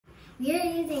We're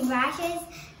using radishes,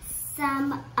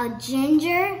 some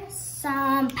ginger,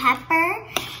 some pepper,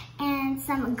 and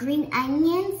some green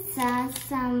onions,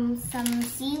 some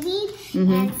seaweed,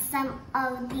 and some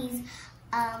of these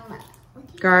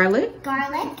garlic,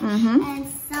 and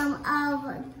some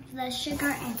of the sugar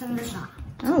and some of the salt.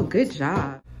 Oh, good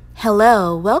job.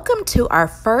 Hello, welcome to our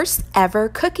first ever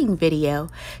cooking video.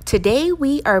 Today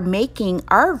we are making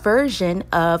our version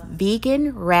of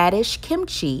vegan radish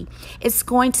kimchi. It's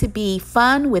going to be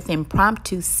fun with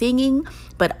impromptu singing,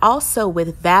 but also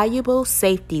with valuable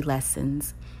safety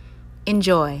lessons.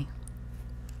 Enjoy.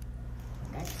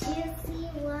 The juicy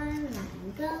one,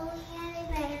 I'm going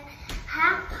anywhere.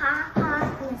 Hop, hop,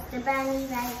 hop, Mr. Bunny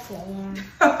right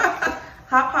there.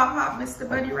 Hop, hop, hop, Mr.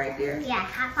 Bunny right there. Yeah,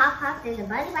 hop, hop, hop, there's a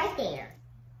bunny right there.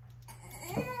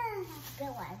 Good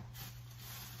one.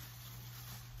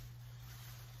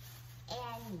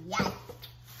 And yeah.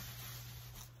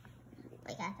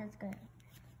 Wait, that's good.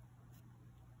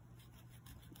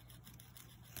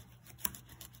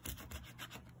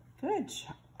 Good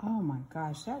job. Oh my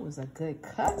gosh, that was a good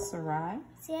cut, Sarai.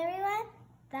 See everyone?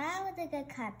 That was a good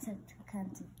cut to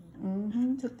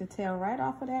be. Took the tail right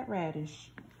off of that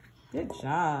radish. Good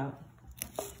job.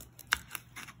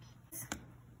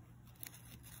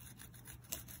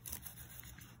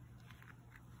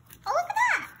 Oh, look at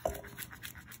that!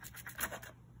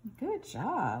 Good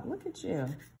job. Look at you.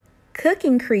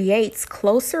 Cooking creates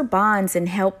closer bonds and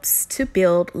helps to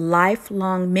build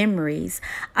lifelong memories.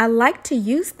 I like to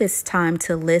use this time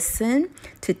to listen,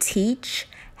 to teach,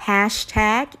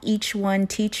 hashtag each one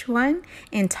teach one,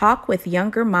 and talk with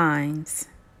younger minds.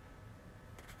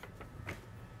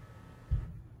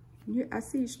 I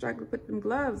see you struggling to put them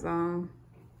gloves on.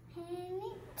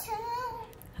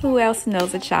 Who else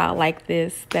knows a child like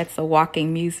this that's a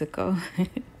walking musical?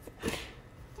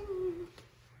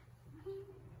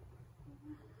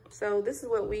 So this is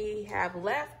what we have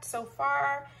left so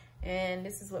far, and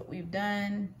this is what we've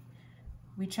done.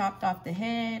 We chopped off the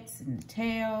heads and the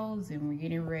tails, and we're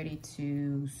getting ready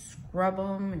to scrub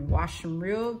them and wash them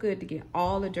real good to get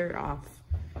all the dirt off.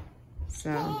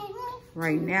 So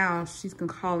right now, she's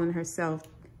calling herself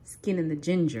skinning the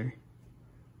ginger.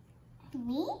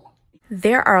 Me?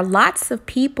 There are lots of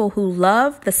people who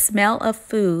love the smell of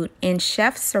food, and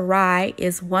Chef Sarai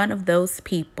is one of those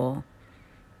people.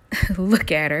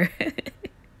 Look at her.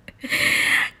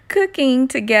 Cooking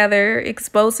together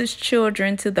exposes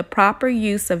children to the proper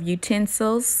use of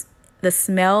utensils, the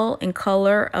smell and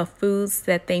color of foods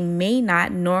that they may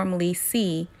not normally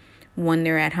see when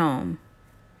they're at home.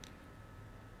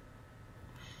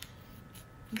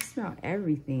 You smell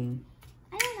everything.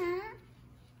 I don't know.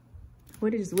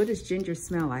 What does ginger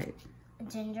smell like?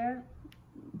 Ginger.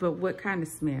 But what kind of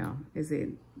smell? Is it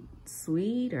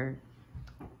sweet or?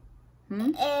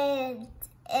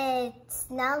 It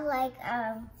smells like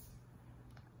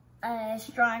a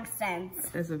strong scent.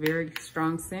 That's a very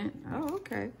strong scent. Oh,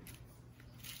 okay.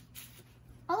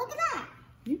 Oh, look at that.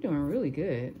 You're doing really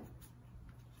good.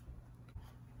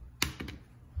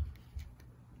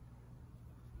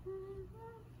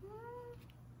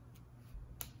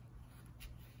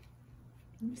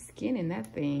 You're skinning that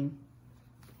thing.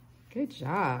 Good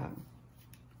job.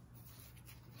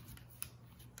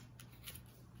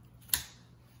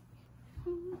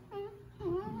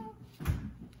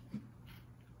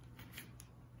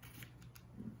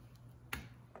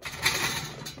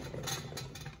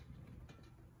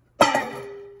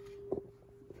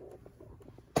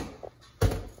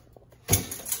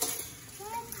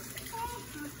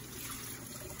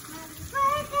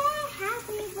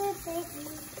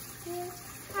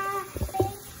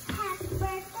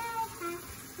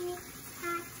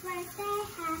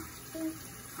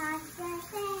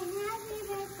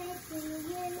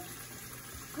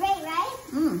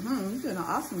 You're doing an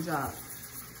awesome job.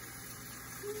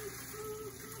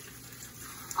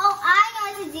 Oh, I know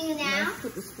what to do now. Let's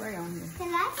put the spray on here.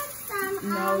 Can I put some?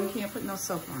 No, you can't put no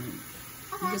soap on it.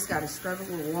 Okay. You just gotta scrub it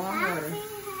with warm water.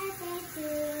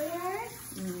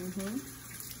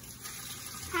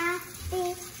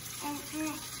 Happy and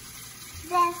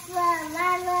that's what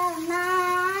I love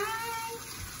mine.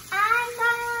 I'm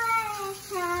gonna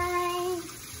shine.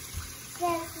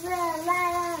 That's what I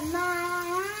love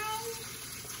mine.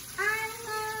 I'm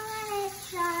gonna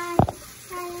shine.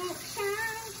 Let it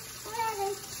shine. Let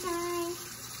it shine.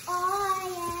 Oh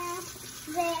yeah.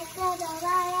 That's what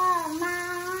I love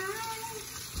mine.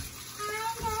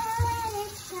 I'm gonna let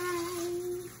it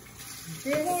shine.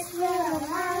 This little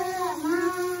light of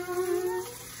mine,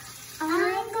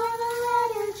 I'm gonna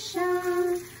let it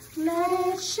shine, let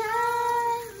it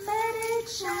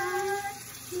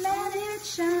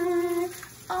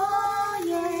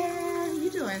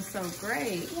doing so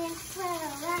great. Yes, put a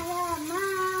light on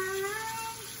mine.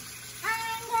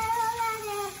 I'm gonna let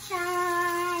it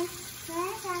shine.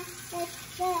 Let's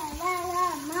put a light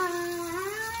on mine.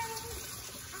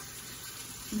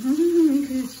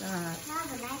 Good job. That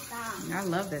was a nice song. I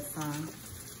love that song.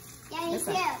 Yeah, me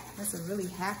too. That's a really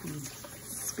happy,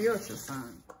 spiritual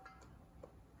song.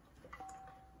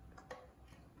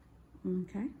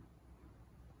 Okay.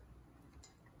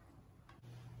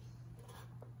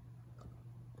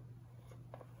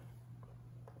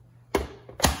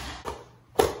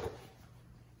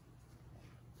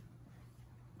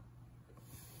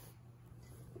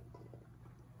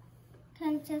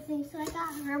 So I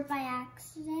got hurt by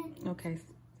accident. Okay,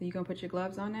 so you gonna put your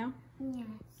gloves on now? Yes.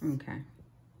 Okay.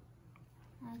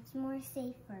 That's more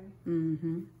safer.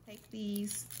 Mm-hmm. Take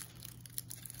these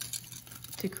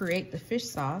to create the fish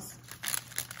sauce,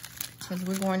 because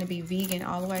we're going to be vegan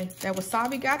all the way. That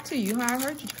wasabi got to you, huh? I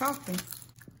heard you coughing.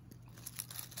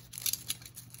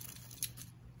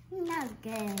 That's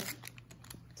good.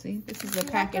 See, this is the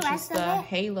package. It's the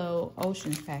Halo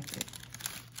Ocean package.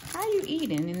 How you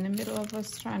eating in the middle of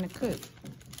us trying to cook?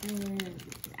 I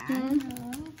don't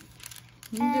know.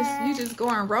 You just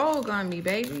going rogue on me,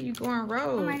 baby. You going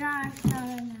rogue. Oh my gosh.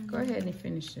 No. Go ahead and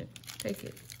finish it. Take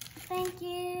it. Thank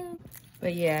you.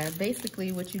 But yeah,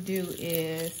 basically what you do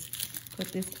is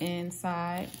put this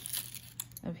inside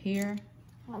of here.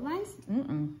 What ones?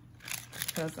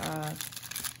 Because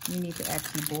you need to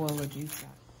actually boil the juice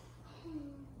out.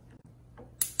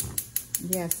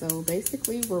 Yeah, so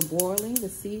basically we're boiling the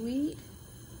seaweed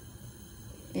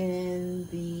in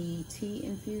the tea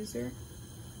infuser.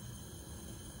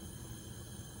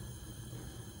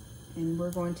 And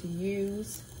we're going to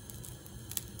use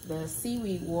the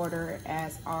seaweed water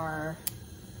as our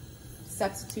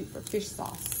substitute for fish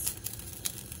sauce.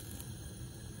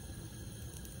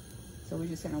 So we're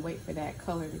just gonna wait for that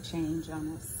color to change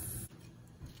on us.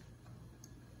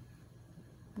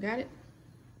 Got it?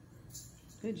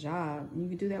 Good job. You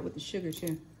can do that with the sugar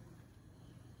too.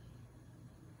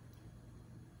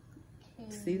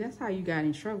 See, that's how you got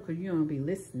in trouble, because you don't be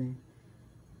listening.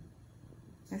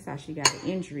 That's how she got an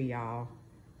injury, y'all.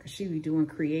 Because she be doing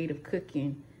creative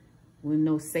cooking with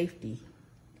no safety.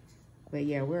 But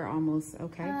yeah, we're almost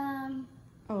okay.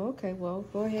 Oh, okay. Well,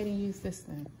 go ahead and use this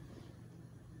then.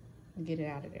 And get it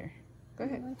out of there. Go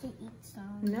ahead. I want to eat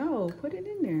some. No, put it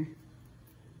in there.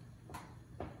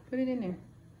 Put it in there.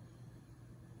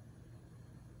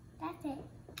 That's it.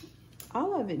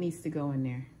 All of it needs to go in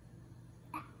there.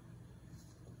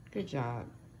 Good job.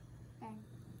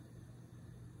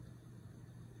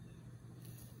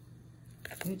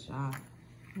 Good job.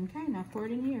 Okay, now pour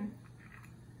it in here.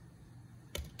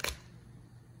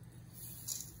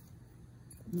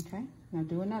 Okay, now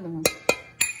do another one.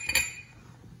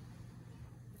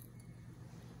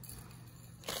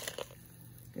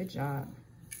 Good job.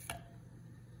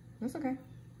 That's okay.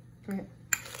 Go ahead.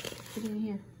 Put it in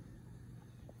here.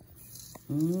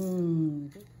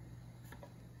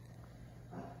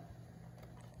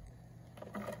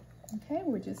 Okay,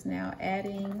 we're just now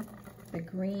adding the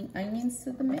green onions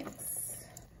to the mix.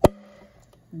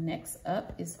 Next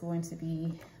up is going to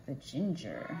be the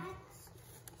ginger.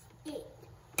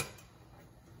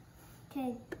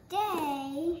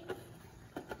 Today,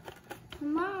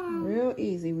 Mom. Real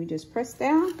easy. We just press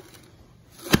down,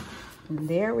 and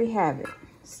there we have it.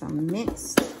 Some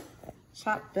minced,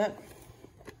 chopped up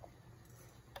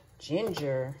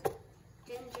ginger.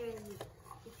 Ginger is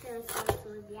because it's so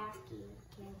yucky.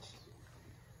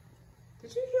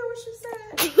 Did you hear what she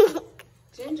said?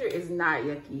 Ginger is not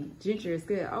yucky. Ginger is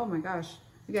good. Oh my gosh.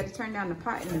 We got to turn down the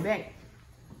pot in the back.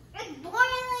 It's boiling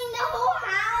the whole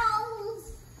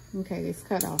house. Okay, it's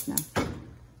cut off now.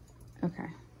 Okay.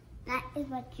 That is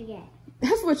what you get.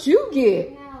 That's what you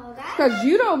get. No, that's Because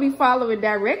you don't be following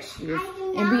directions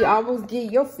and be almost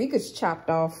getting your fingers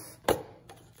chopped off.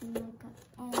 And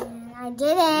I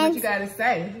didn't. What you got to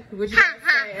say? What you got to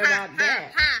say about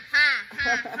that?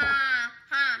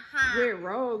 We're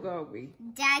rogue, are we?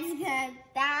 Daddy's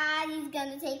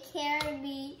gonna take care of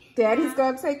me. Daddy's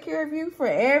gonna take care of you for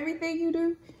everything you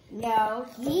do? No,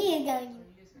 he is gonna.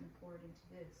 You're just gonna pour it into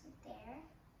this. There.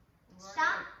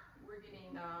 Stop. We're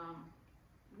getting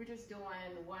we're just doing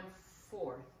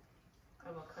 1/4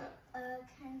 of a cup.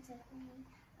 Kind of.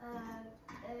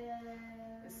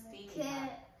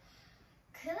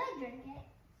 Could I drink it?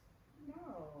 No.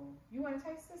 You want to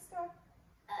taste this stuff?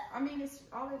 I mean, it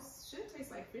should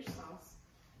taste like fish sauce.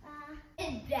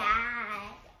 It's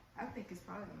bad. I think it's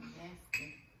probably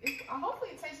nasty.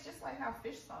 Hopefully it tastes just like how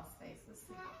fish sauce tastes. Let's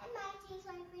see. It might taste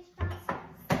like fish sauce.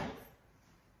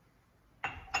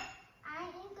 I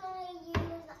am gonna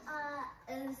use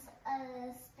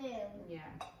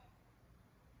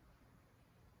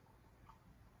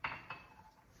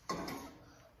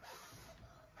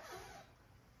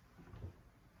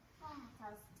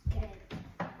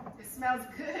smells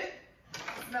good. It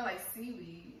smells like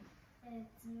seaweed. It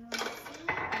smells seaweed,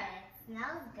 but it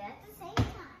smells good at the same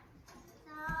time.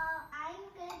 So I'm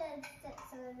gonna stick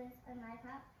some of this in my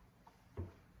cup.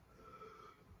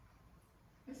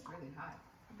 It's really hot.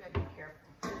 You gotta be careful.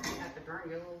 You have to burn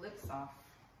your little lips off.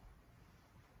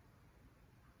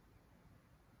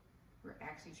 We're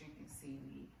actually drinking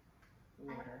seaweed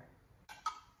water.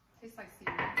 Tastes like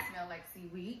seaweed, smell like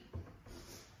seaweed.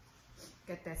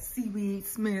 Got that seaweed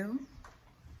smell.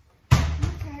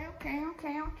 Okay.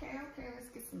 Let's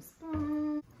get some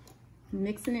spoons.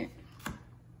 Mixing it.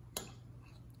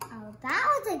 Oh,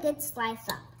 that was a good slice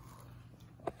up.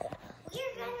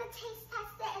 We're gonna taste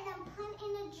test it and then put it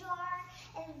in a jar,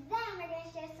 and then we're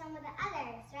gonna share some of the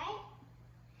others, right?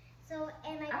 So,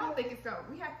 and I don't think it's gonna.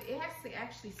 We have to. It has to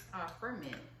actually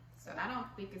ferment. So I don't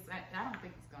think it's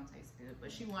gonna taste good.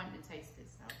 But she wanted to taste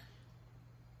it, so.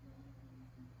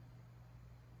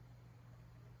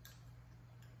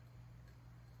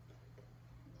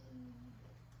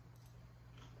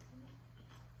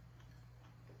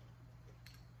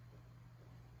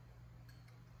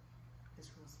 It's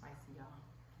real spicy, y'all.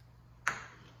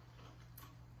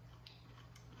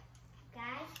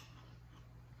 guys,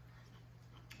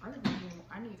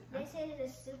 I need. this is a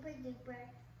super duper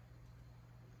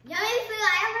yummy food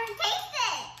I ever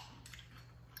tasted.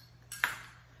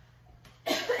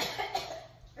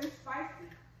 It's spicy.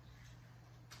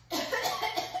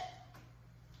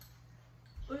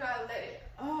 We gotta let it.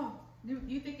 Oh,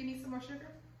 you think it needs some more sugar?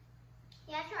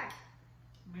 Yeah, sure.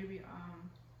 Maybe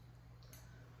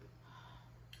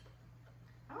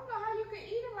I don't know how you can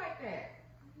eat it like that.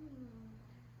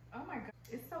 Oh my god,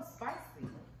 it's so spicy.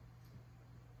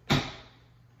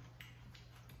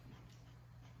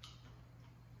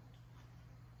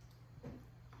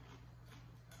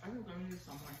 I think I need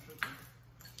some more sugar.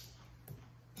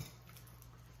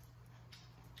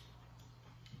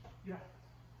 Yeah.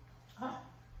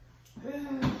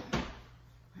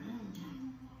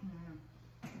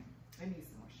 I need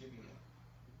some more sugar.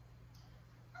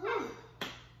 Whew.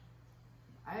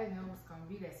 I didn't know it was gonna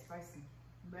be that spicy,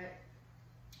 but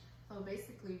so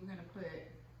basically we're gonna put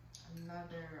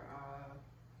another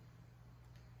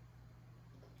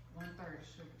 1/3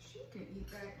 sugar. She can eat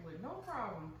that with no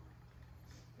problem.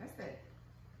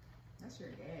 That's your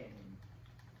dad.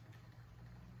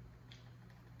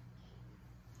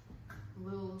 A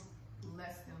little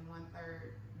less than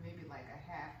 1/3, maybe like a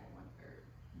half or 1/3,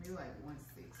 maybe like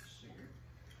 1/6 sugar.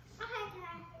 Okay, can I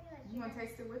have You want to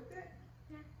taste it with it?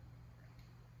 Yeah.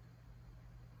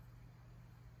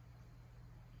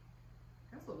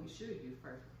 That's what we should do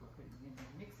first before putting it in there.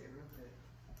 Mix it real good.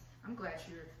 I'm glad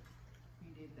you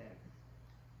did that.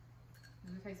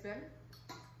 Does it taste better?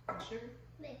 The sugar?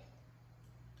 This.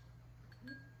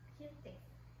 Here's this.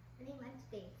 I think mine's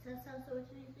big. So we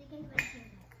can put it in there.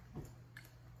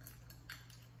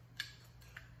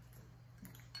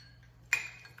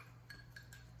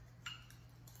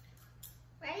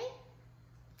 Ready?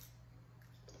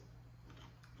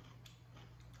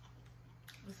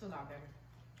 It's a lot better.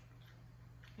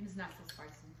 And it's not so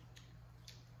spicy.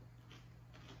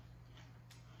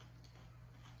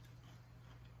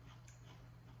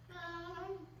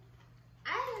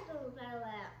 I think it was better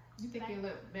without. You think it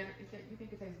look better? You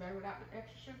think it tastes better without the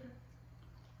extra sugar?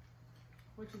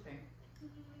 What you think?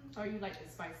 Or you like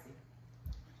it spicy?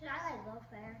 Should I like both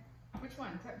better? Which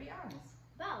one? Be honest.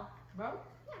 Both. Both?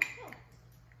 Yeah, sure.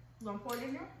 You gonna pour it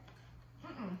in there?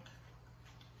 Mm-mm.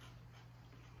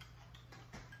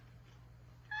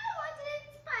 I wanted it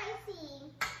spicy.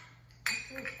 It's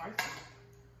still spicy.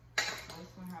 So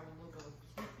it's gonna have a little bit of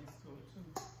sweetness to it too.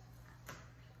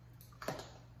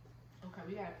 Okay,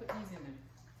 we gotta put these in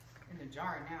the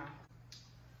jar now.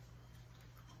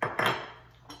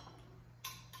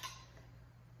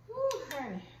 Woo,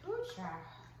 honey. Woo, child.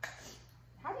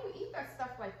 How do you eat that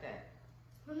stuff like that?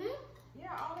 For me?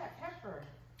 Yeah, all that pepper.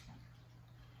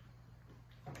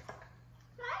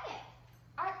 Try it.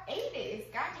 I ate it. It's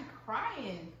got me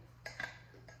crying.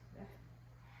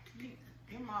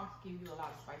 Your mom give you a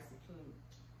lot of spicy food.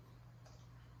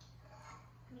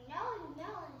 No,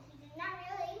 she did not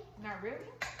really. Not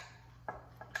really?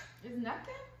 It's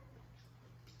nothing?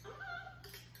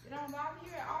 It don't bother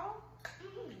you at all?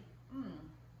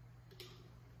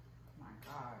 My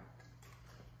God.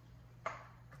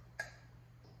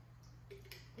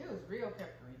 It was real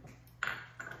peppery. I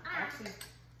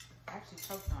actually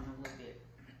choked on it a little bit.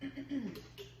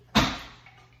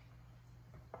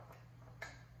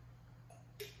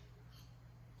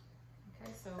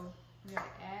 Okay, so we have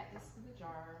to add this to the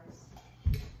jars.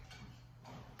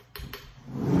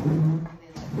 And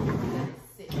then let it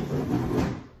sit. Can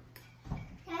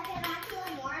I get back to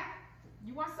it more?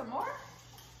 more?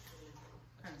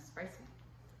 Kind of spicy.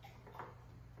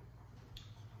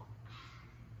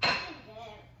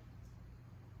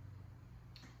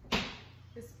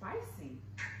 It's spicy.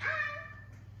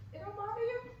 It don't bother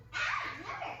you?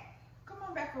 Come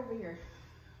on back over here.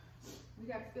 We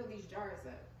gotta fill these jars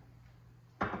up.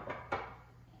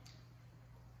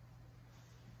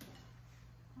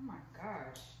 Oh my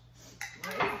gosh.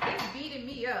 Well, it's beating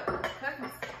me up.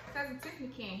 Cousin Tiffany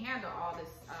can't handle all this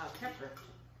pepper.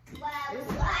 Well, you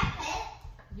like it?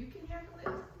 You can handle it?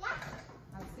 Yeah.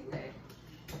 I see that.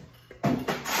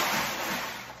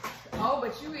 Oh,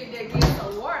 but you in there getting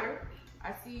some water.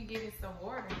 I see you getting some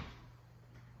water.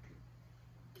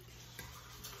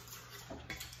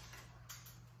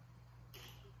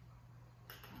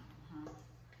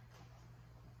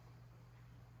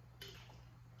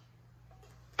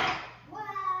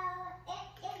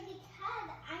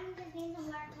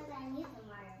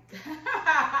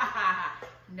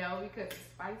 No, because it's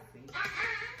spicy.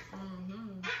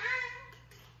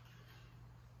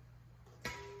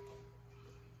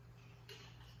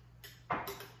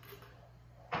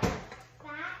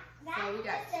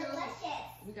 So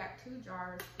we got two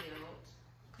jars filled.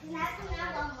 Can I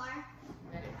have one more?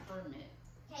 Let it ferment.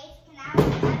 Taste, can I have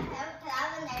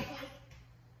one there,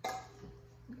 taste?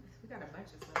 We got a bunch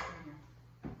of stuff in here.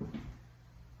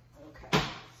 Okay.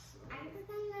 I'm just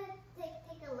gonna take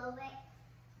a little bit.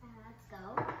 Let's go.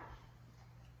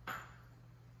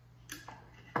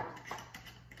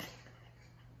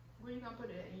 Where are you gonna put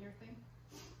it in your thing?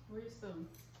 Where's your spoon?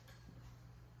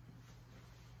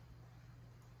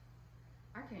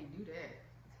 I can't do that.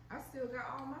 I still got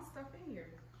all my stuff in here.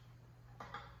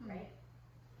 Right?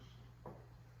 Oh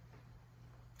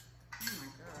my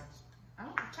gosh.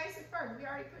 Taste it first. We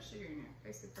already put sugar in there.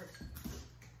 Taste it first.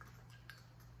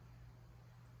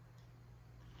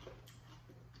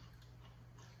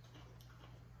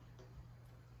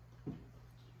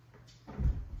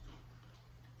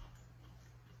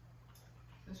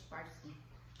 It's spicy.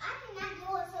 I cannot do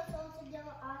it so to do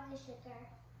all the sugar.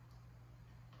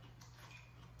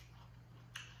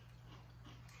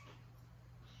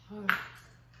 So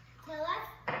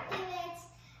let's give it,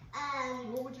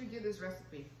 what would you give this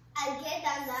recipe? a good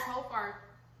thumbs up. So far,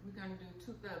 we're gonna do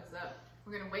 2 thumbs up.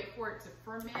 We're gonna wait for it to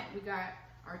ferment. We got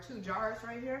our 2 jars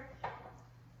right here.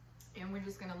 And we're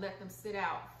just gonna let them sit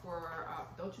out for,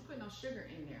 don't you put no sugar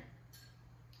in there.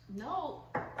 No,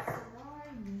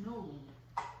 Sarai, no.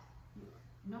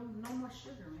 No more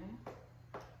sugar, man.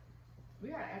 We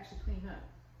gotta actually clean up.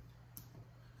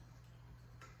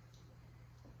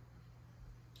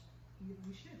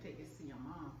 You should take this to your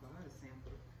mom for her to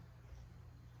sample.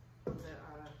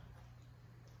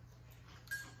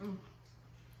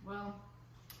 Well,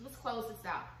 let's close this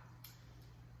out.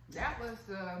 That was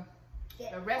the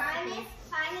recipe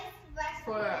finest recipe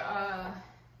for God,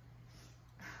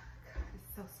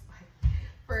 it's so spicy.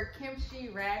 For kimchi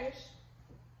radish.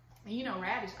 And you know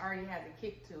radish already has a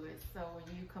kick to it, so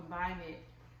when you combine it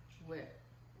with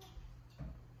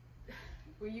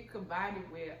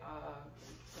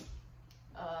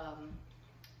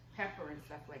pepper and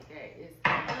stuff like that, it's oh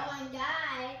my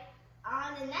god.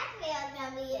 On the next video is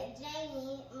gonna be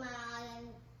Jamie,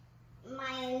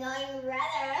 my annoying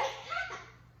brother.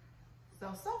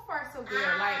 so far so good.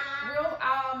 Like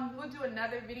we'll do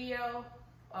another video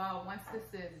once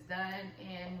this is done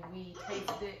and we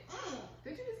taste it.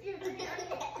 Did you just eat it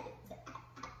together?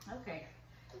 Okay.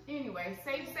 Anyway,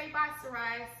 say bye,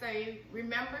 Sarai. Say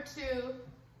remember to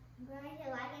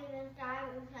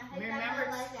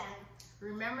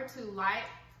remember to like,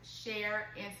 share,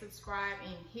 and subscribe,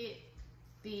 and hit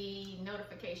the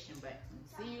notification button.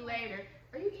 See you later.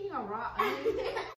 Are you eating a raw onion?